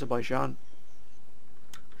Azerbaijan.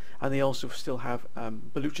 And they also still have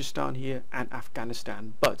Baluchistan here and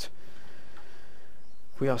Afghanistan. But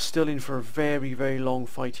we are still in for a very, very long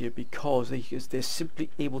fight here because they're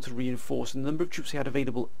simply able to reinforce. And the number of troops they had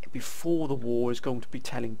available before the war is going to be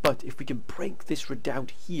telling. But if we can break this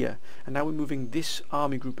redoubt here, and now we're moving this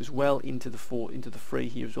army group as well into the fray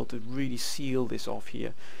here as well to really seal this off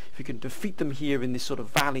here. If we can defeat them here in this sort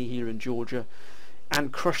of valley here in Georgia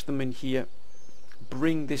and crush them in here,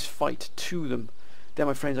 bring this fight to them, then,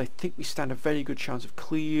 my friends, I think we stand a very good chance of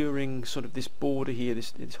clearing sort of this border here,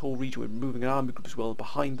 this whole region. We're moving an army group as well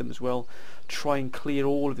behind them as well, try and clear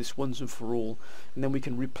all of this once and for all, and then we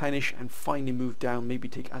can replenish and finally move down, maybe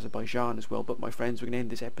take Azerbaijan as well. But, my friends, we're going to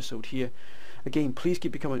end this episode here. Again, please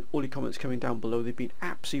keep all your comments coming down below. They've been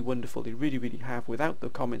absolutely wonderful. They really, really have. Without the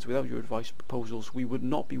comments, without your advice and proposals, we would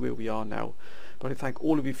not be where we are now. But I thank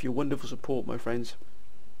all of you for your wonderful support, my friends.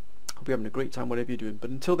 Hope you're having a great time, whatever you're doing. But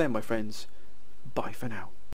until then, my friends, bye for now.